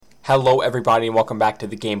Hello, everybody, and welcome back to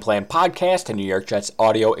the Game Plan Podcast, a New York Jets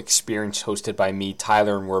audio experience hosted by me,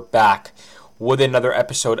 Tyler, and we're back with another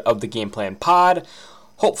episode of the Game Plan Pod.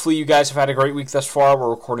 Hopefully, you guys have had a great week thus far.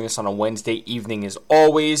 We're recording this on a Wednesday evening, as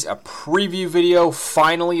always. A preview video,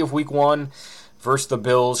 finally, of Week 1 versus the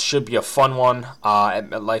Bills. Should be a fun one at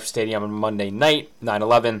MetLife Stadium on Monday night,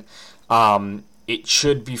 9/11. It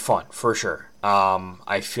should be fun, for sure.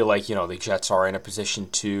 I feel like, the Jets are in a position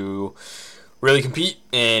to really compete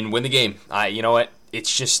and win the game. You know what?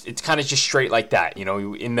 It's kind of just straight like that.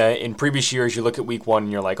 In previous years, you look at Week 1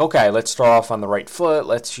 and you're like, okay, let's start off on the right foot.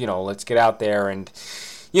 Let's get out there and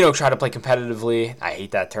try to play competitively. I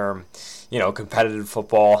hate that term. Competitive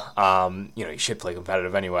football. You should play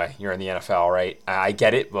competitive anyway. You're in the NFL, right? I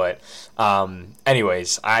get it, but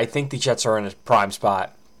anyways, I think the Jets are in a prime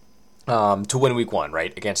spot to win Week 1,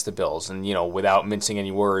 right, against the Bills. And without mincing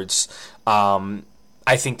any words,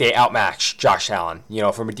 I think they outmatch Josh Allen.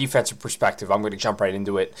 From a defensive perspective, I'm going to jump right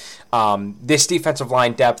into it. This defensive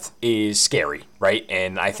line depth is scary, right?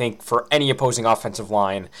 And I think for any opposing offensive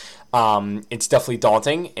line, it's definitely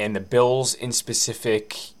daunting. And the Bills in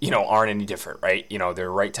specific, aren't any different, right?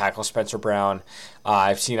 Their right tackle, Spencer Brown,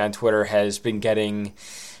 I've seen on Twitter, has been getting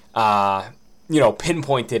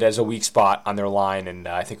pinpointed as a weak spot on their line. And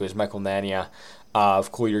I think it was Michael Nania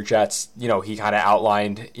of Cool Your Jets, he kind of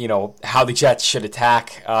outlined, how the Jets should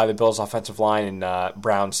attack the Bills' offensive line, and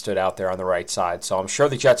Brown stood out there on the right side. So I'm sure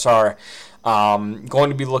the Jets are going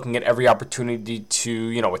to be looking at every opportunity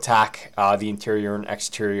to, attack the interior and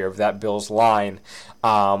exterior of that Bills line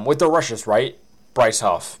with their rushes, right? Bryce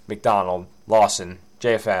Huff, McDonald, Lawson,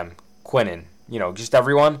 JFM, Quinnen, just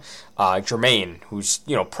everyone. Jermaine, who's,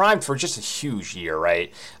 primed for just a huge year,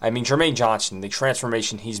 right? I mean, Jermaine Johnson, the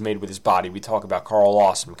transformation he's made with his body. We talk about Carl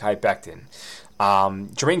Lawson, Kai Becton.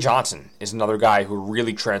 Jermaine Johnson is another guy who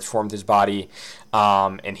really transformed his body,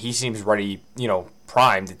 and he seems ready,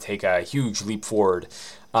 primed to take a huge leap forward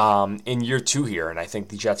in year 2 here. And I think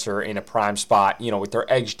the Jets are in a prime spot, with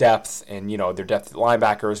their edge depth and, their depth at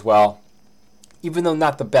linebacker as well. Even though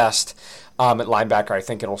not the best at linebacker, I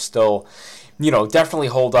think it'll still definitely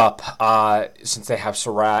hold up since they have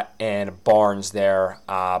Surratt and Barnes there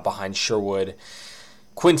behind Sherwood.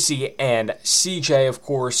 Quincy and CJ, of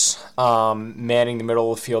course, manning the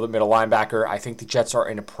middle of the field at middle linebacker. I think the Jets are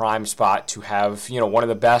in a prime spot to have, one of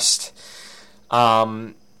the best,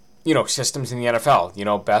 systems in the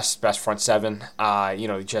NFL. Best front seven.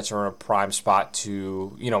 The Jets are in a prime spot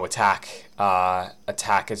to, attack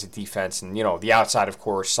as a defense. And, the outside, of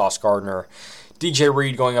course, Sauce Gardner, DJ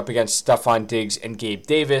Reed going up against Stephon Diggs and Gabe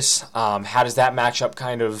Davis. How does that matchup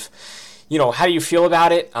kind of, how do you feel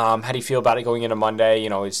about it? How do you feel about it going into Monday?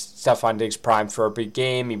 Is Stephon Diggs primed for a big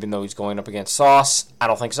game, even though he's going up against Sauce? I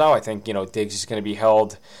don't think so. I think, Diggs is going to be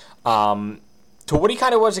held to what he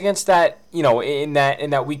kind of was against that, in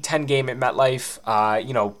that Week 10 game at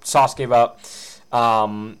MetLife. Sauce gave up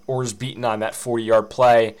or was beaten on that 40-yard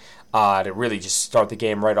play to really just start the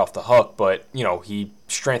game right off the hook. But, he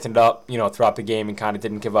strengthened up, throughout the game and kind of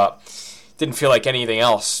didn't give up. Didn't feel like anything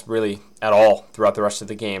else, really, at all throughout the rest of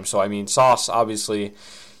the game. So, I mean, Sauce, obviously,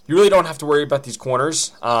 you really don't have to worry about these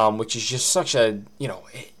corners, which is just such a,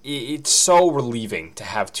 it's so relieving to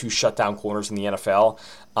have 2 shutdown corners in the NFL.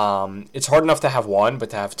 It's hard enough to have 1, but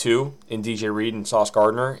to have 2 in DJ Reed and Sauce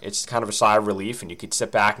Gardner, it's kind of a sigh of relief, and you could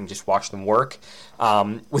sit back and just watch them work.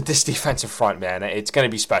 With this defensive front, man, it's going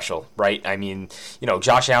to be special, right? I mean,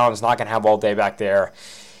 Josh Allen's not going to have all day back there.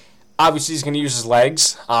 Obviously, he's going to use his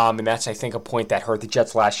legs, and that's, I think, a point that hurt the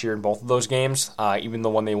Jets last year in both of those games, even the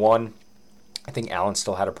one they won. I think Allen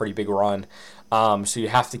still had a pretty big run, so you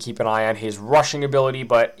have to keep an eye on his rushing ability.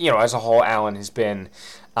 But, as a whole, Allen has been,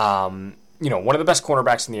 one of the best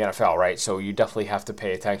cornerbacks in the NFL, right? So you definitely have to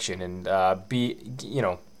pay attention and be,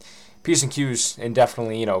 P's and Q's and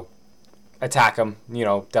definitely, attack him.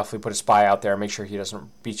 Definitely put a spy out there, make sure he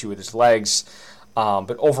doesn't beat you with his legs.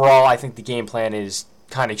 But overall, I think the game plan is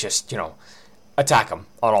kind of just, attack him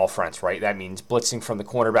on all fronts, right? That means blitzing from the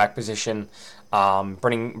cornerback position,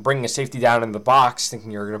 bringing a safety down in the box,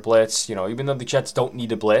 thinking you're going to blitz. Even though the Jets don't need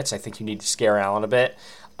to blitz, I think you need to scare Allen a bit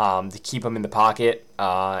to keep him in the pocket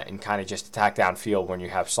and kind of just attack downfield when you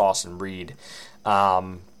have Sauce and Reed,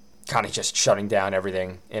 kind of just shutting down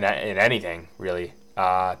everything and anything, really,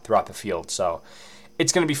 throughout the field. So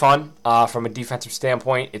it's going to be fun from a defensive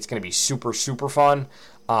standpoint. It's going to be super, super fun.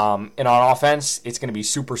 And on offense, it's going to be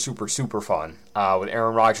super, super, super fun with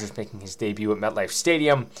Aaron Rodgers making his debut at MetLife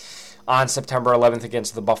Stadium on September 11th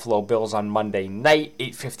against the Buffalo Bills on Monday night,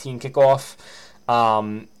 8:15 kickoff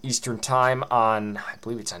Eastern time on, I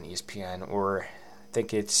believe it's on ESPN, or I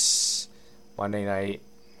think it's Monday night.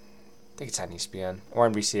 think it's on ESPN or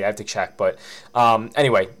NBC. I have to check. But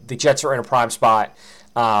anyway, the Jets are in a prime spot,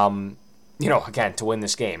 again, to win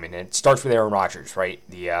this game. And it starts with Aaron Rodgers, right?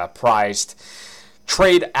 The prized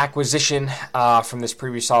trade acquisition from this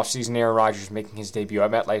previous offseason. Aaron Rodgers making his debut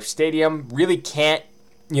at MetLife Stadium. Really can't,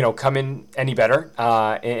 come in any better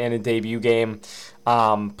in a debut game.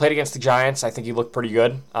 Played against the Giants. I think he looked pretty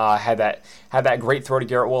good. Had that great throw to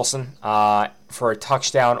Garrett Wilson for a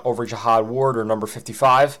touchdown over Jihad Ward, or number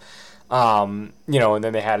 55. And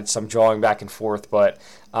then they had some jawing back and forth. But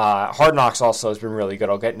Hard Knocks also has been really good.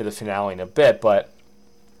 I'll get into the finale in a bit. But,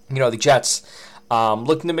 the Jets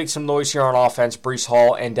looking to make some noise here on offense. Breece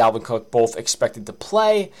Hall and Dalvin Cook both expected to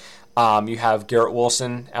play. You have Garrett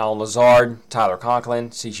Wilson, Allen Lazard, Tyler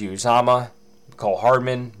Conklin, C.J. Uzomah, Cole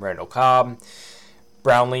Hardman, Randall Cobb,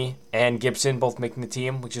 Brownlee, and Gibson both making the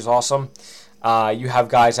team, which is awesome. You have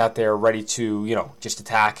guys out there ready to, just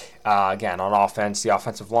attack, again, on offense. The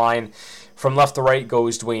offensive line from left to right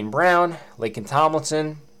goes Dwayne Brown, Laken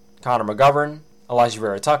Tomlinson, Connor McGovern, Elijah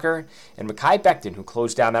Vera Tucker, and Mekhi Becton, who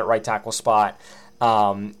closed down that right tackle spot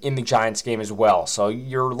in the Giants game as well. So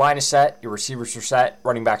your line is set, your receivers are set,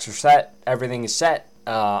 running backs are set, everything is set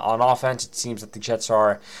on offense. It seems that the Jets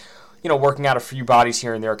are, working out a few bodies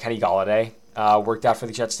here and there. Kenny Golladay worked out for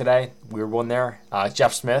the Jets today. Weird one there.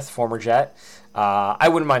 Jeff Smith, former Jet. I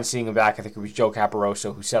wouldn't mind seeing him back. I think it was Joe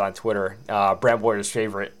Caporoso who said on Twitter, Brent Boyer's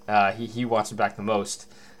favorite. He wants him back the most.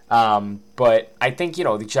 But I think,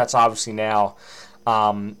 the Jets obviously now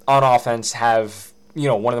on offense have,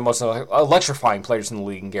 one of the most electrifying players in the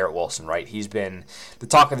league in Garrett Wilson, right? He's been the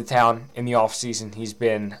talk of the town in the offseason. He's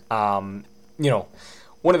been,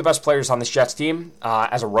 one of the best players on this Jets team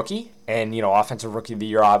as a rookie. And, offensive rookie of the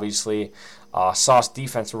year, obviously. Sauce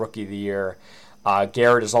defensive rookie of the year.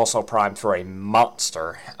 Garrett is also primed for a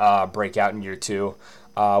monster breakout in year 2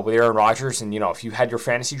 with Aaron Rodgers. And, if you had your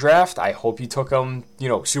fantasy draft, I hope you took him,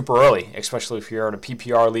 super early, especially if you're in a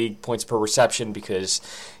PPR league, points per reception, because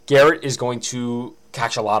Garrett is going to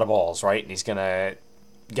catch a lot of balls, right? And he's going to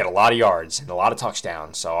get a lot of yards and a lot of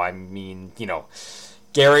touchdowns. So, I mean,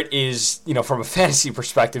 Garrett is, from a fantasy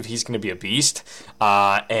perspective, he's going to be a beast,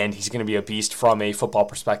 and he's going to be a beast from a football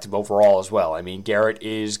perspective overall as well. I mean, Garrett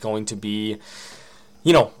is going to be,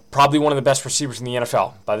 probably one of the best receivers in the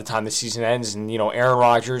NFL by the time the season ends, and, Aaron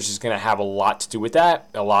Rodgers is going to have a lot to do with that,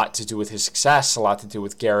 a lot to do with his success, a lot to do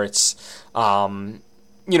with Garrett's, kind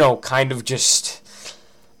of just,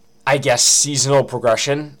 I guess, seasonal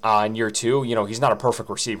progression in year 2. He's not a perfect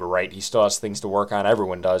receiver, right? He still has things to work on.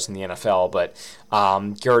 Everyone does in the NFL. But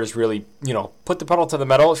Garrett has really, put the pedal to the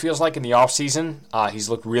metal, it feels like, in the offseason. He's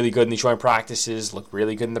looked really good in the joint practices, looked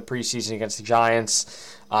really good in the preseason against the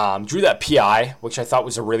Giants. Drew that PI, which I thought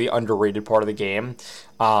was a really underrated part of the game.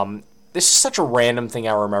 This is such a random thing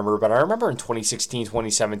I remember, but I remember in 2016,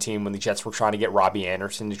 2017 when the Jets were trying to get Robbie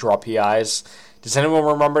Anderson to draw PIs. Does anyone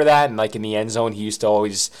remember that? And in the end zone, he used to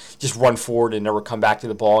always just run forward and never come back to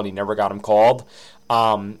the ball, and he never got him called.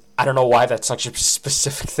 I don't know why that's such a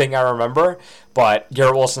specific thing I remember, but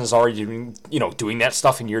Garrett Wilson is already doing that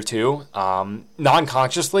stuff in year 2,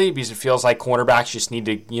 non-consciously, because it feels like cornerbacks just need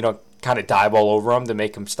to, kind of dive all over him to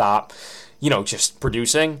make him stop, just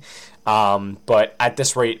producing. But at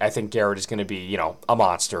this rate, I think Garrett is going to be, a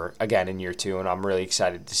monster again in year 2, and I'm really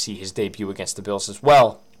excited to see his debut against the Bills as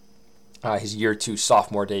well. His year 2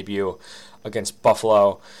 sophomore debut against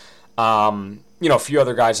Buffalo. A few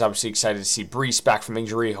other guys obviously excited to see Breece back from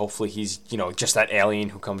injury. Hopefully he's, just that alien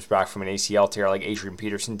who comes back from an ACL tear like Adrian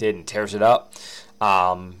Peterson did and tears it up.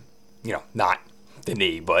 Not the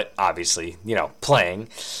knee, but obviously, playing.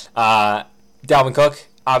 Dalvin Cook,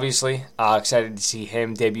 obviously, excited to see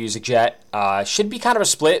him debut as a Jet. Should be kind of a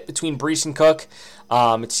split between Breece and Cook.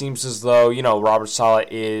 It seems as though, Robert Saleh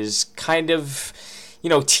is kind of,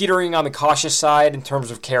 teetering on the cautious side in terms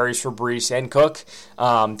of carries for Breece and Cook.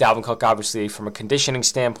 Dalvin Cook, obviously, from a conditioning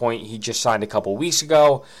standpoint, he just signed a couple weeks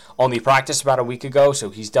ago, only practiced about a week ago, so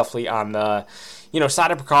he's definitely on the, side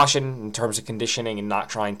of precaution in terms of conditioning and not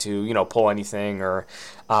trying to, pull anything or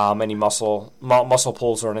any muscle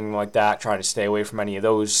pulls or anything like that, trying to stay away from any of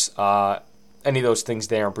those things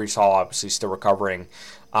there. And Breece Hall, obviously, still recovering.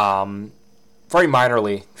 Very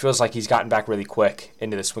minorly, feels like he's gotten back really quick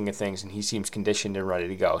into the swing of things, and he seems conditioned and ready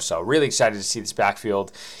to go. So really excited to see this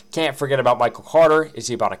backfield. Can't forget about Michael Carter,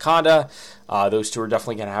 Izzy Abanikanda. Those two are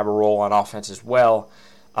definitely going to have a role on offense as well.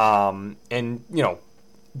 And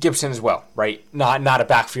Gibson as well, right? Not a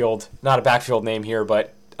backfield name here,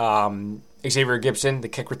 but Xavier Gibson, the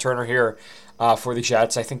kick returner here for the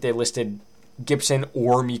Jets. I think they listed Gibson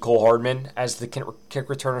or Mecole Hardman as the kick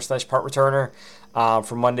returner / punt returner.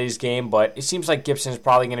 for Monday's game, but it seems like Gibson is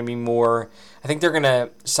probably going to be more. I think they're going to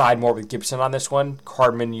side more with Gibson on this one.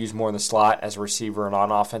 Hardman used more in the slot as a receiver and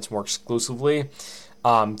on offense more exclusively.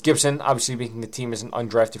 Gibson, obviously making the team as an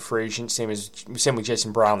undrafted free agent, same with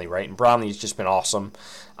Jason Brownlee, right? And Brownlee's just been awesome.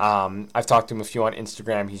 I've talked to him a few on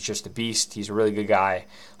Instagram. He's just a beast. He's a really good guy,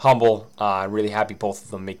 humble. Really happy both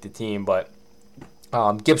of them make the team. But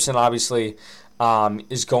Gibson obviously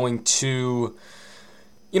is going to,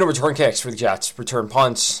 return kicks for the Jets, return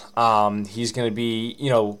punts. He's going to be,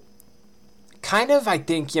 kind of, I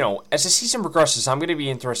think, as the season progresses, I'm going to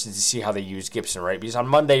be interested to see how they use Gibson, right? Because on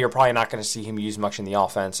Monday, you're probably not going to see him used much in the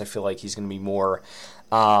offense. I feel like he's going to be more,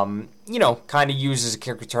 kind of used as a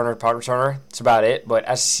kick returner, punt returner. That's about it. But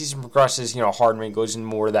as the season progresses, Hardman goes in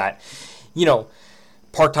more that,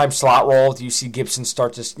 part-time slot role. Do you see Gibson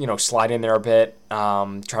start to, slide in there a bit,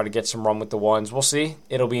 try to get some run with the ones? We'll see.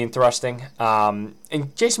 It'll be interesting. And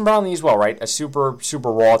Jason Brownlee as well, right? A super,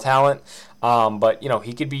 super raw talent. But,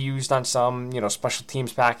 he could be used on some, special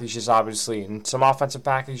teams packages, obviously, and some offensive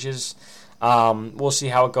packages. We'll see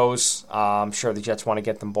how it goes. I'm sure the Jets want to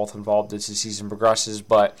get them both involved as the season progresses.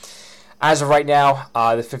 But as of right now,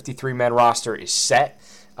 the 53-man roster is set.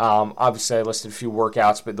 Obviously, I listed a few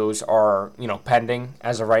workouts, but those are, pending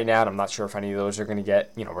as of right now. And I'm not sure if any of those are going to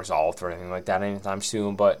get, resolved or anything like that anytime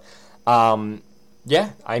soon. But,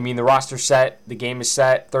 the roster's set. The game is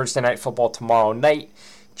set. Thursday Night Football tomorrow night.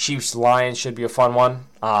 Chiefs-Lions should be a fun one.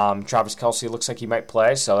 Travis Kelce looks like he might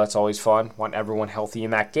play, so that's always fun. Want everyone healthy in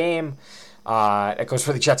that game. It goes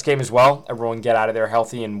for the Jets game as well. Everyone get out of there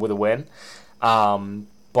healthy and with a win.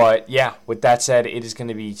 But, yeah, with that said, it is going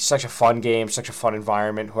to be such a fun game, such a fun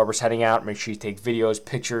environment. Whoever's heading out, make sure you take videos,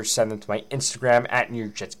 pictures, send them to my Instagram at New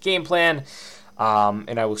York Jets Game Plan.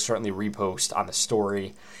 And I will certainly repost on the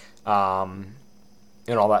story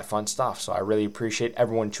and all that fun stuff. So I really appreciate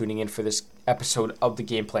everyone tuning in for this episode of the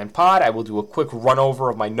Game Plan Pod. I will do a quick run over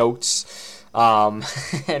of my notes and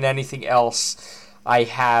anything else I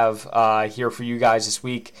have here for you guys this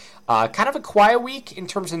week. Kind of a quiet week in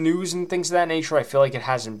terms of news and things of that nature. I feel like it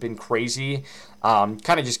hasn't been crazy. Kind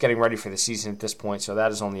of just getting ready for the season at this point, so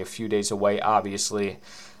that is only a few days away, obviously.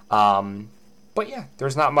 But yeah,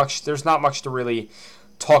 there's not much to really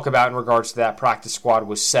talk about in regards to that. Practice squad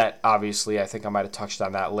was set, obviously. I think I might have touched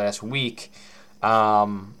on that last week.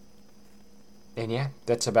 And yeah,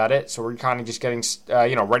 that's about it. So we're kind of just getting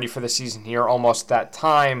ready for the season here, almost that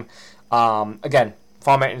time. Again,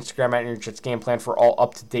 follow my Instagram at New York Jets Game Plan for all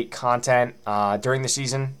up-to-date content during the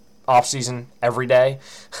season, off-season, every day.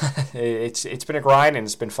 It's been a grind, and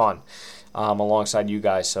it's been fun alongside you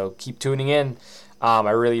guys. So keep tuning in.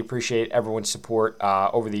 I really appreciate everyone's support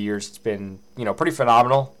over the years. It's been, pretty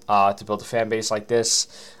phenomenal to build a fan base like this.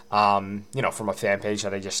 From a fan page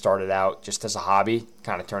that I just started out just as a hobby,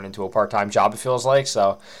 kind of turned into a part-time job, it feels like.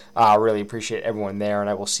 So I really appreciate everyone there, and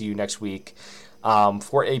I will see you next week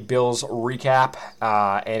for a Bills recap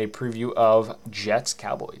and a preview of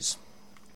Jets-Cowboys.